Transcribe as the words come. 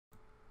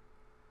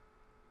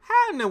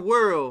in the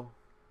world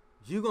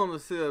you gonna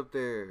sit up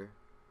there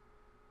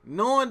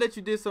knowing that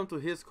you did something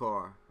to his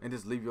car and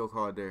just leave your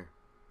car there?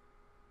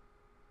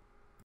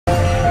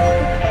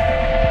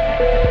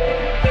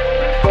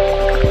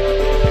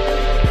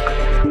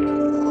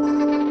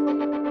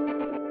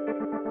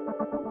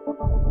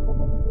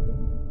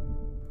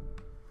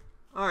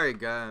 Alright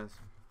guys,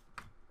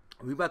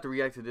 we about to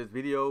react to this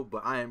video,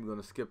 but I am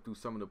gonna skip through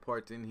some of the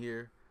parts in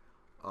here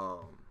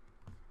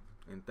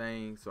and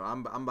things. So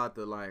I'm about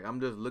to, like, I'm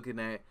just looking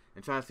at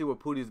and trying to see what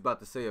Poudii's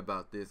about to say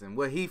about this and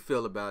what he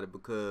feel about it,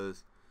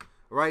 because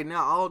right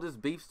now all this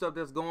beef stuff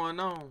that's going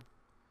on,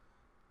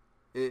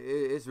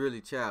 it's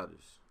really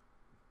childish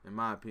in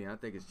my opinion. I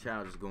think it's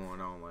childish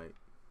going on. Like,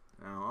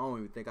 I don't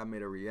even think I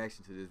made a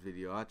reaction to this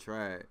video. I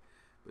tried,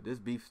 but this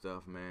beef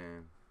stuff,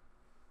 man.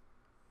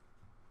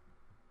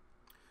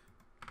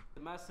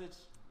 The message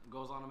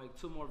goes on to make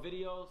 2 more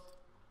videos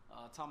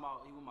talking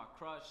about he was my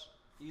crush,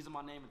 using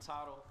my name and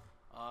title,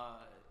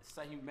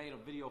 say he made a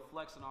video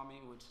flexing on me,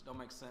 which don't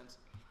make sense.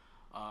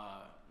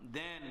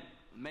 Then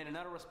made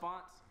another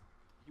response.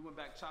 He went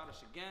back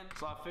childish again.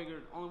 So I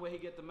figured only way he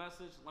get the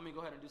message, let me go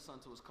ahead and do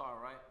something to his car,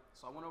 right?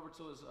 So I went over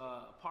to his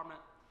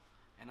apartment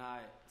and I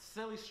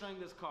silly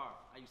stringed his car.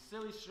 I used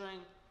silly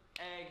string,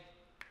 egg,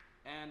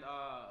 and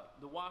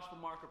the washable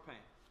marker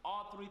paint.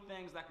 All 3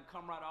 things that can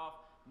come right off.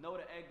 No,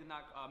 the egg did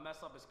not mess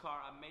up his car.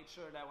 I made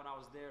sure that when I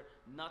was there,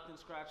 nothing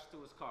scratched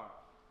to his car.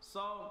 So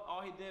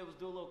all he did was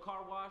do a little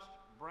car wash,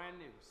 brand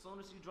new. As soon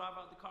as you drive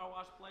out the car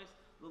wash place,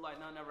 look like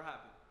nothing ever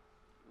happened.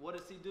 What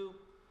does he do?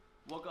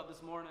 Woke up this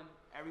morning,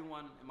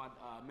 everyone in my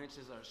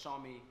mentions are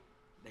showing me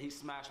that he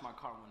smashed my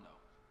car window.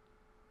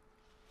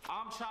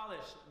 I'm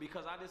childish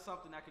because I did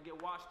something that could get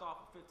washed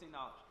off for $15.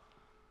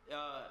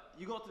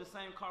 You go to the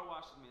same car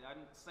wash as me,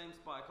 the same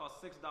spot, it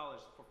costs $6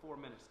 for 4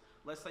 minutes.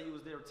 Let's say you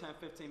was there 10,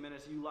 15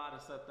 minutes, you lied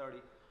and said 30,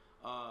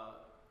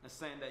 and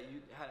saying that you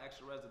had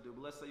extra residue.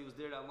 But let's say you was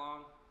there that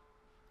long,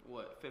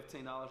 what,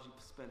 $15 you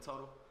spent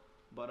total?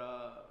 But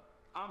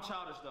I'm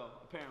childish though,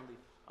 apparently.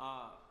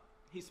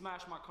 He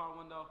smashed my car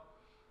window.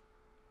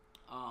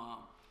 I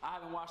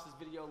haven't watched this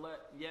video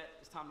yet.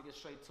 It's time to get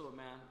straight to it,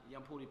 man.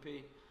 Young Poudii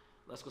P.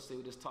 Let's go see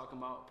what this talking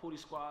about. Poudii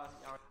Squad.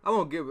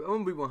 I'm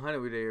gonna be 100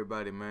 with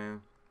everybody,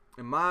 man.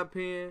 In my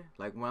opinion,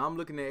 like when I'm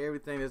looking at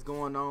everything that's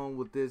going on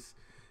with this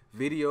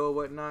video or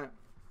whatnot,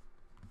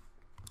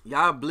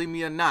 y'all believe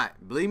me or not,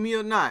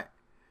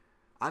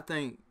 I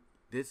think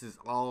this is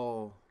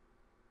all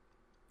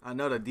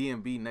another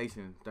DMB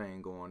Nation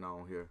thing going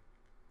on here.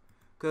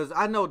 Cause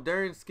I know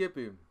during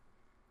Skippy,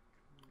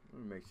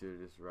 let me make sure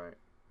this is right.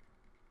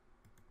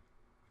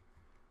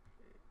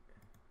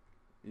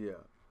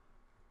 Yeah.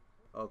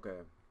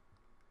 Okay.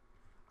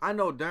 I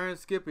know during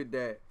Skippy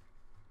that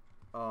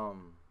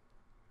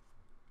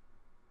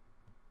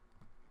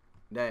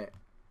that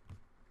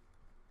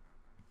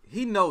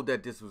he know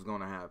that this was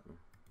gonna happen.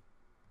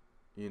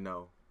 You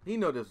know, he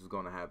know this was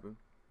gonna happen.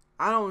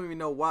 I don't even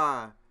know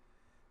why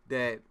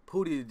that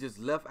Poudii just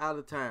left out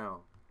of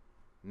town,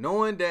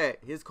 knowing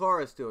that his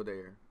car is still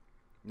there,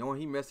 knowing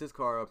he messed his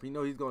car up. He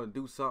know he's gonna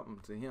do something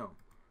to him.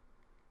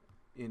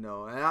 You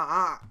know, and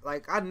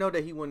I know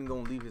that he wasn't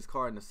gonna leave his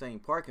car in the same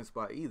parking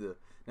spot either.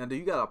 Now, do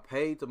you gotta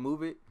pay to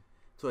move it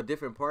to a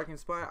different parking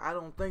spot? I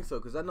don't think so,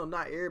 because I know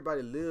not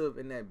everybody live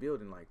in that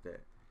building like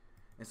that,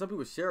 and some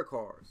people share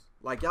cars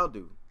like y'all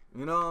do.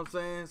 You know what I'm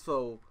saying?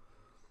 So,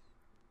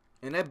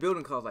 and that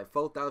building costs like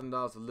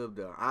 $4,000 to live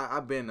there.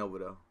 I've been over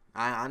there.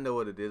 I know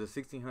what it is. A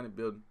 1600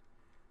 building,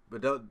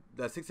 but that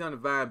 1600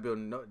 Vine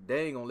building, no,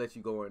 they ain't gonna let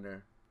you go in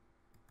there.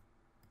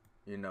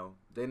 You know,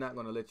 they're not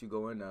gonna let you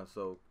go in there.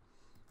 So,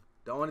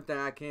 the only thing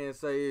I can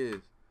say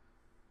is,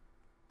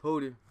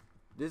 Poudii,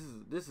 this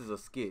is a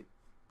skit.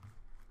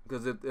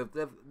 Because if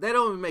that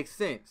don't even make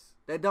sense.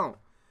 They don't.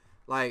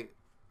 Like,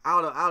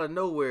 out of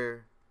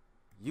nowhere,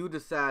 you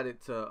decided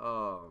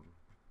to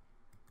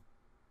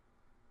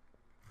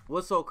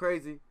what's so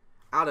crazy?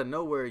 Out of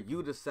nowhere,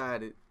 you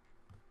decided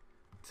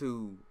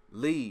to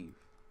leave.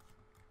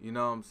 You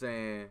know what I'm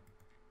saying?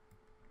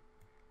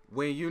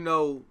 When you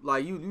know,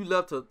 like, you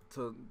left to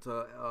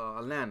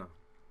Atlanta,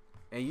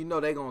 and you know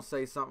they gonna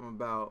say something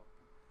about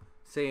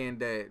saying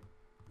that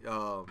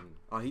oh,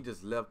 he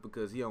just left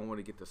because he don't want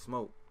to get the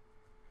smoke.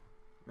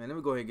 Man, let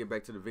me go ahead and get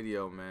back to the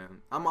video,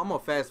 man. I'm gonna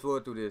fast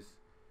forward through this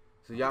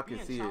so y'all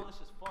can see it.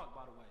 Childish as fuck,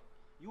 by the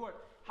way.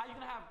 How you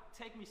gonna have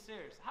Take Me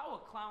Serious? How a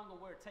clown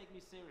gonna wear a Take Me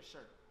Serious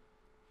shirt?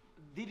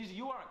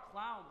 You are a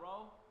clown,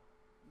 bro.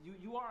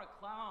 You are a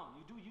clown.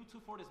 You do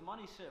YouTube for this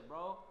money shit,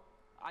 bro.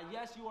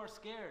 Yes, you are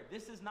scared.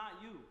 This is not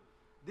you.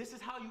 This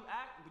is how you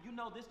act, but you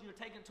know this. You're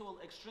taking to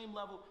an extreme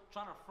level,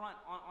 trying to front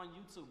on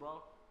YouTube,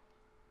 bro.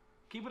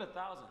 Keep it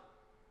 1,000.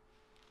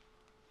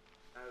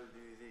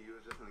 You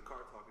was just in the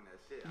car talking that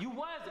shit. You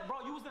was,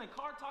 bro. You was in the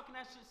car talking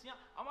that shit. See,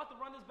 I'm about to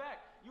run this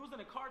back. You was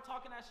in the car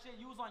talking that shit.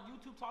 You was on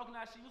YouTube talking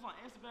that shit. You was on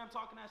Instagram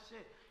talking that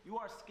shit. You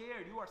are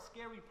scared. You are a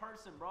scary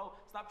person, bro.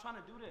 Stop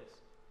trying to do this.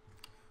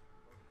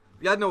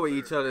 Y'all know where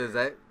each other is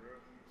at.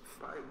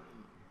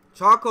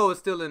 Charcoal is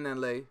still in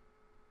LA.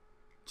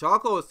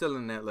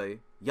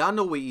 Y'all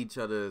know where each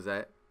other is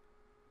at.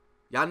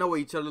 Y'all know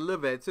where each other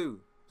live at too.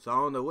 So I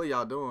don't know what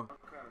y'all doing.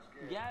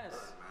 Yes.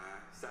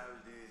 Man,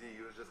 Savage DDG,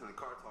 you was just in the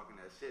car talking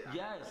that shit.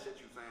 Yes. Shit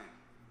you saying.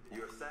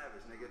 You're a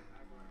savage, nigga.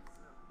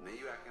 Nigga,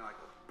 you acting like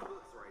a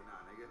puss right now,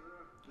 nigga.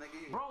 Nigga,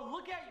 you... Bro,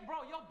 look at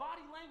your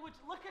body language.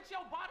 Look at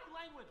your body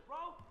language,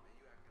 bro. Man,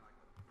 you acting like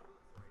a puss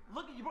right now.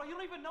 Look at you, bro. You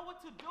don't even know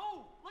what to do.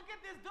 Look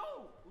at this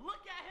dude.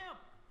 Look at him.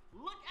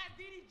 Look at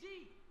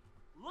DDG.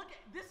 Look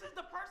at this is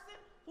the person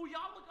who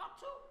y'all look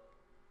up to.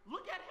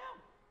 Look at him.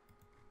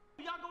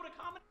 Y'all go to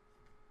comedy.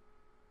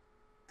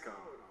 Come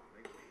on,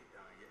 nigga. We ain't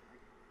done yet,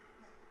 nigga.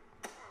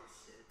 Oh,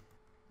 shit.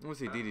 Let me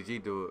see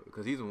DDG do it,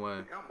 because he's the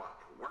one. I'm about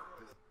to work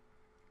this.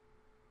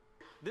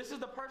 This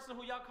is the person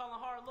who y'all calling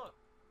hard. Look.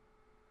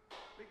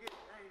 Nigga,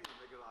 I ain't even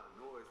making a lot of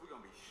noise. We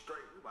gonna be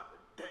straight. We about to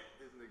deck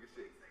this nigga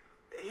shit.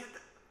 Hit the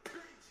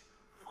bitch.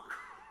 Fuck.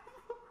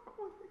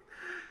 What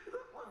the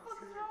fuck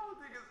is wrong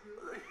with niggas?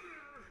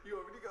 You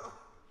want me to go?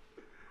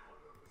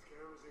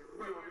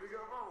 You want me to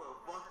go? I don't know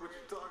fuck what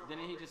you talking about.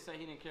 Didn't he just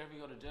say he didn't care if he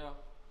go to jail?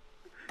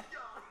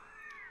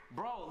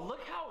 Bro,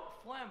 look how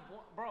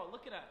flamboyant. Bro,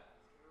 look at that.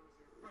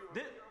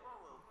 This,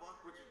 Fuck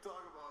what you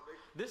talking about,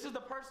 nigga. this is the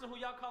person who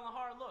y'all calling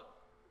hard. Look.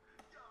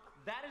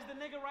 That is the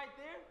nigga right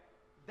there.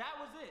 That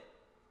was it.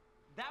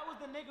 That was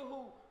the nigga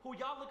who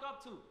y'all look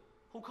up to,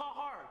 who call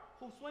hard,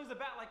 who swings the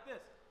bat like this.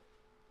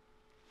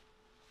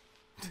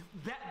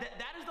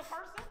 That is the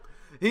person.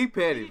 He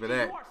petty for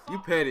that. You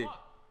petty, And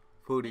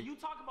Poudii. you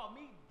talk about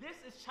me. This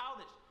is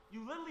childish.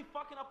 You literally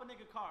fucking up a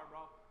nigga car,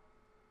 bro.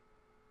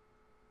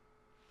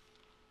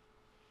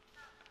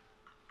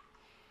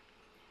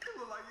 You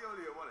look like you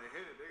don't even want to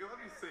hit it, nigga. Let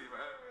me see,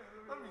 man.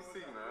 Let me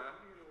see, man.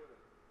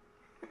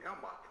 Nigga, I'm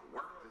about to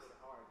work this.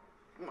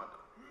 I'm about to...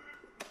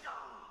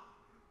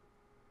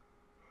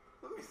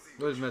 Let me see.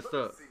 What's messed up?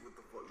 Let me see what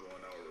the fuck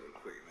going on real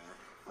quick, man.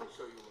 Let me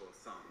show you a little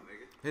something,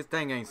 nigga. His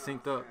thing ain't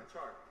synced up. Man,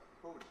 Charlie,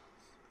 Poudii.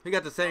 He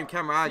got the same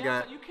camera I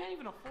got. You can't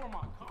even afford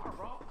my car,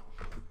 bro.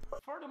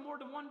 Furthermore,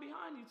 the one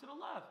behind you to the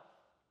left.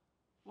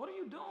 What are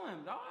you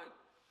doing, dog?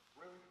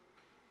 Really?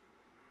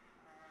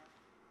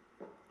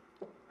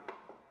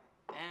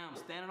 Damn,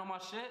 standing on my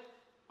shit?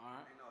 All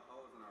right. Ain't no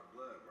hoes in our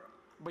blood, bro.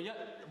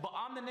 But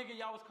I'm the nigga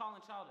y'all was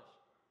calling childish.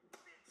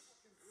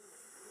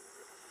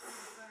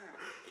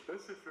 That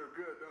shit feel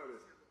good, don't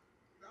it?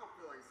 I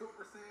feel like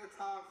Super Saiyan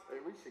times.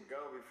 Hey, we should go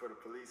before the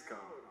police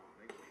come. Hold on,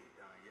 nigga. We ain't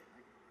done yet,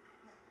 nigga.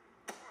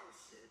 Oh,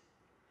 shit.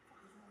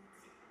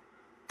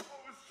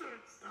 Oh,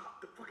 shit.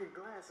 Stop. The fucking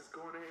glass is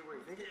going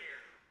anyway, nigga.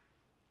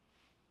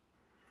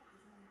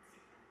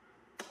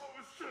 Oh,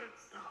 shit.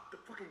 Stop. The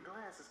fucking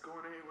glass is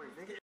going anyway,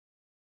 nigga.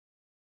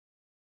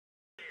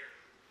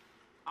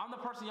 I'm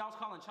the person y'all was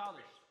calling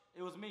childish.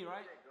 It was me,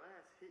 right? That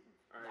glass hitting.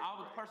 I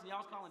was the person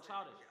y'all was calling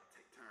childish. We gotta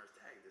take turns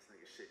tag this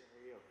nigga shit.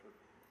 Hey, yo, for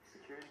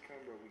security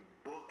camera, we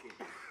booking.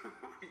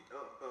 We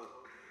up.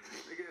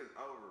 Nigga, it's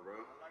over, bro.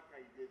 I like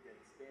how you did that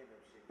stand-up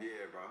shit.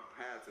 Yeah, bro.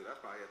 Had to.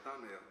 That's probably a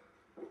thumbnail.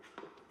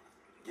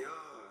 Yeah.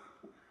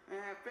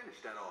 Man,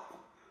 finish that off.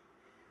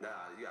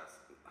 Nah, you got...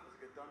 That was a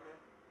good thumbnail?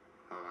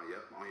 Hold on,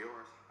 yep. On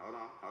yours. Hold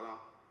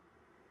on.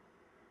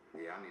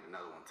 Yeah, I need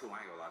another one, too.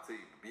 I ain't gonna lie to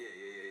you.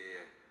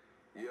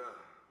 Yeah.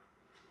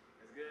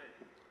 That's good.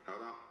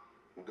 Hold on.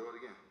 We'll do it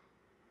again.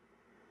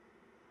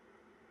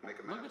 Make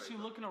a Look at you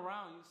looking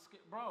around. You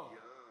bro. Yeah,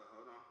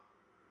 hold on.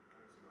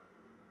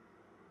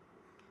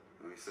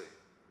 Let me see.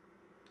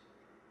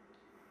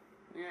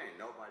 You ain't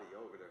nobody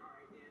over there.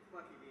 Alright, man.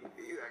 Fuck you, man.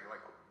 You acting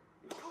like a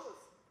puss.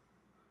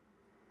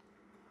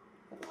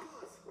 You wanna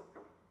puss?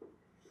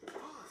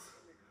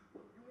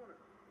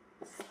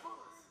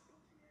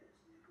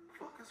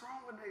 Fuck is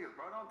wrong with niggas,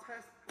 bro? Don't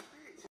test,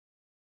 bitch.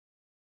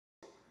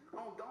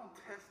 Don't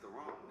test the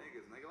wrong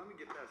niggas, nigga. Let me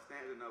get that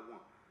standing up one.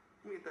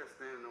 Let me get that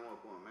standing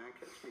up one, man.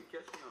 Catch me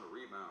on the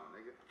rebound,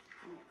 nigga.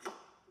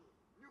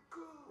 You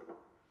cool.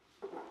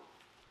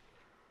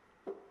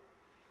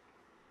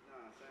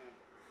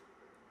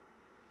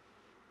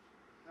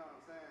 Know what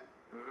I'm saying?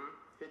 Mm-hmm.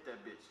 Hit that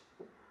bitch.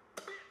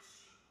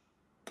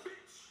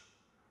 Bitch.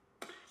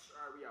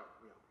 Alright, we out.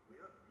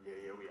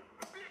 Yeah, we out.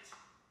 Bitch.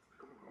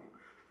 Come on.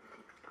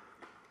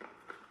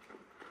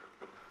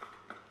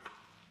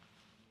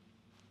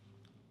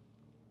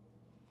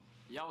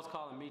 Y'all was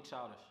calling me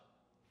childish.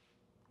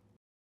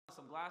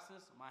 Some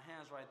glasses, my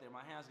hands right there.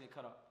 My hands get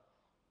cut up.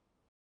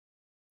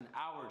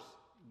 Hours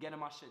getting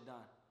my shit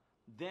done.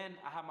 Then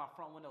I have my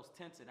front windows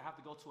tinted. I have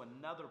to go to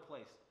another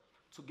place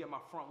to get my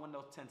front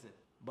windows tinted.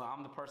 But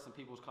I'm the person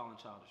people was calling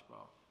childish,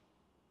 bro.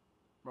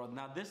 Bro,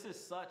 now this is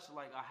such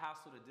like a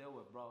hassle to deal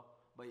with, bro.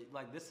 But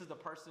like this is the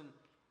person,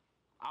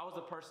 I was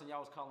the person y'all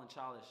was calling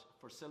childish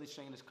for silly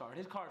stringing his car.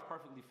 His car is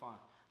perfectly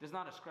fine. There's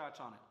not a scratch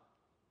on it.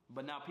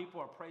 But now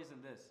people are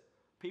praising this.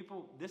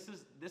 People, this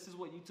is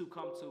what YouTube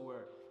come to,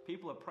 where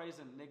people are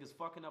praising niggas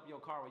fucking up your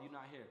car when you're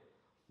not here.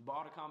 But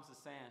all the comments are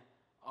saying,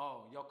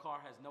 oh, your car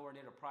has nowhere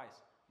near the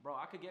price. Bro,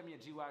 I could get me a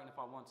G-Wagon if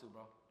I want to,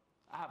 bro.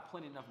 I have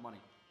plenty enough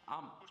money.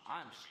 I'm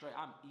straight.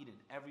 I'm eating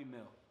every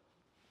meal.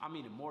 I'm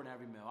eating more than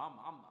every meal.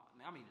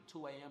 I'm eating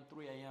 2 a.m.,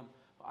 3 a.m.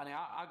 I mean,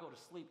 I go to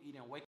sleep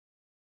eating, wake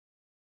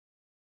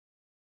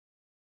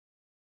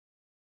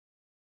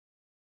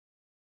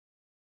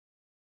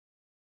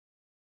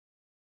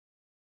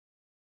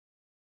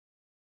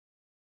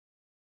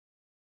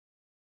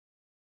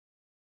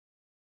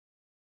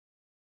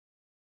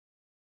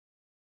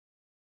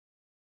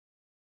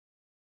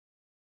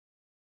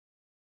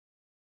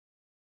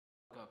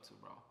up to,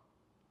 bro.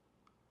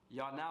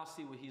 Y'all now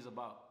see what he's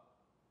about.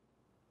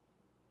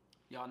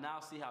 Y'all now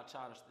see how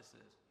childish this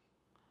is.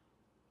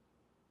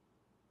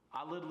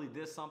 I literally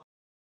did something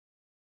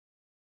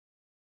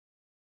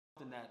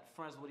that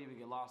friends would even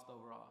get lost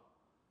overall.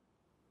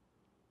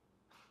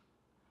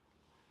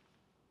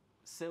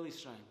 Silly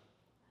string,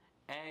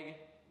 egg,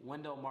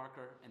 window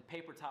marker, and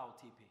paper towel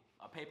TP.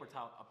 A paper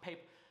towel.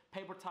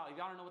 If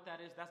y'all don't know what that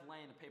is, that's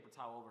laying the paper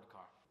towel over the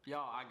car.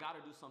 Y'all, I gotta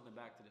do something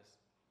back to this.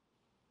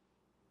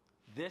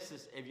 This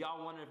is, if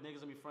y'all wonder if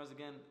niggas gonna be friends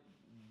again,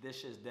 this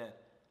shit's dead.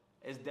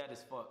 It's dead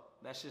as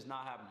fuck. That shit's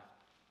not happening.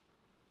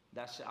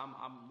 That shit,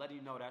 I'm letting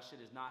you know that shit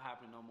is not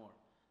happening no more.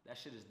 That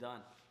shit is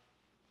done.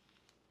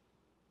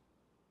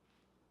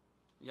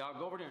 Y'all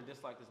go over there and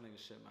dislike this nigga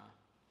shit, man.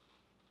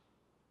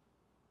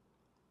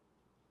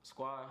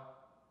 Squad,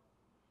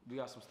 we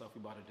got some stuff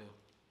we about to do.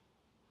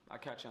 I'll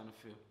catch you on the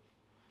field.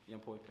 Young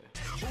Boy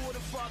Pay. Who the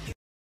fuck?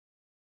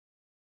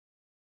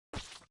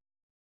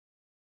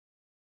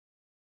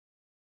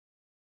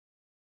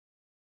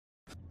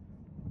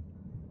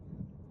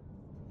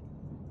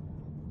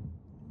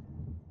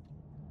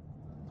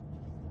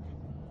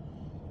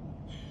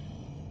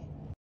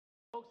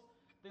 Folks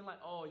think like,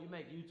 oh, you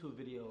make YouTube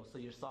videos so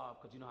you're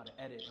soft because you know how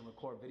to edit and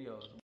record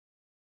videos.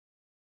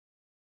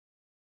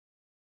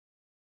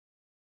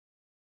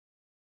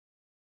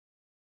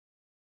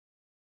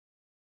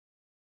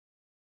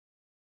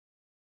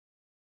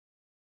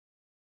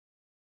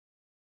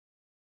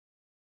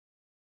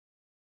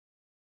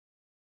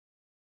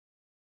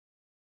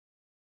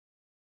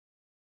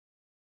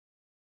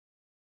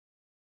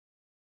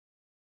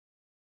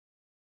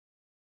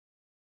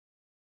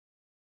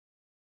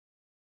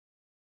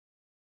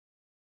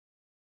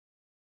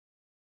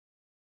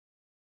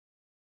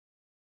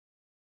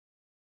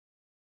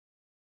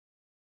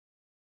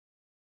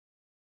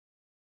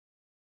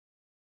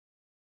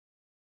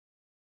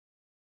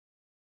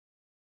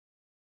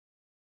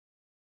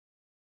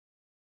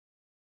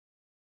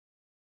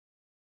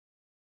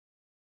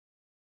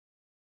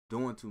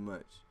 Doing too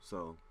much.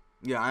 So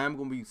yeah, I am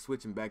gonna be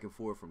switching back and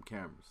forth from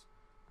cameras.